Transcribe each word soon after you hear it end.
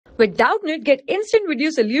With Doubtnut, get instant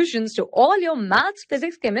video solutions to all your maths,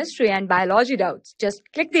 physics, chemistry, and biology doubts. Just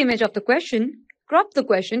click the image of the question, crop the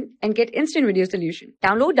question, and get instant video solution.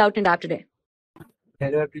 Download Doubtnut app today.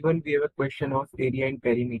 Hello everyone, we have a question of area and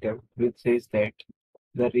perimeter which says that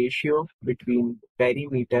the ratio between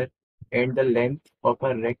perimeter and the length of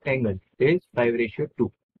a rectangle is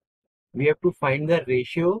 5:2. We have to find the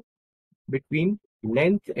ratio between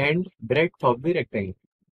length and breadth of the rectangle.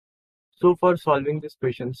 So for solving this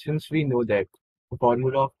question, since we know that the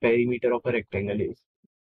formula of perimeter of a rectangle is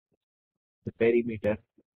the perimeter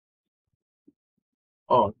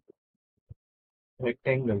of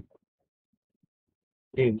rectangle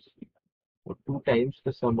is 2 times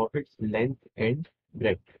the sum of its length and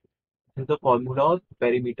breadth. This is the formula of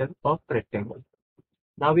perimeter of rectangle.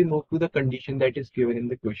 Now we move to the condition that is given in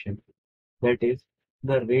the question. That is,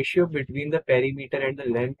 the ratio between the perimeter and the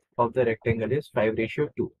length of the rectangle is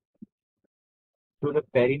 5:2. So the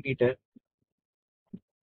perimeter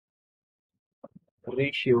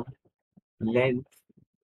ratio length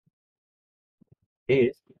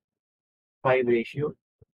is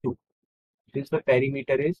 5:2. Since the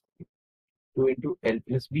perimeter is 2 into L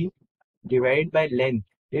plus B divided by length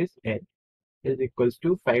is L is equals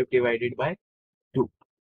to 5 divided by 2.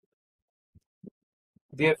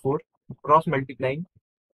 Therefore, cross multiplying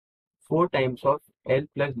 4 times of L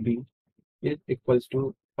plus B is equals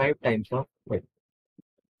to 5 times of L.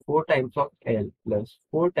 4 times of L plus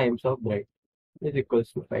 4 times of breadth is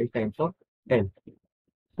equals to 5 times of L.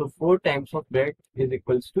 So 4 times of breadth is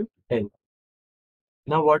equals to L.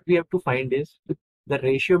 Now what we have to find is the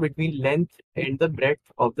ratio between length and the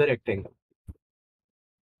breadth of the rectangle.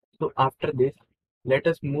 So after this, let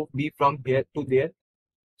us move B from here to there.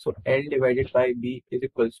 So L divided by B is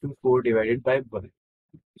equals to 4 divided by 1.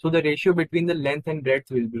 So the ratio between the length and breadth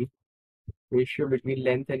will be, ratio between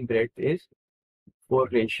length and breadth is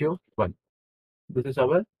 4:1. This is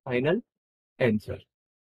our final answer.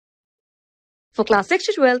 For class 6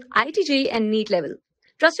 to 12, IIT JEE and NEET level.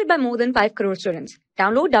 Trusted by more than 5 crore students.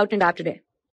 Download Doubtnut app today.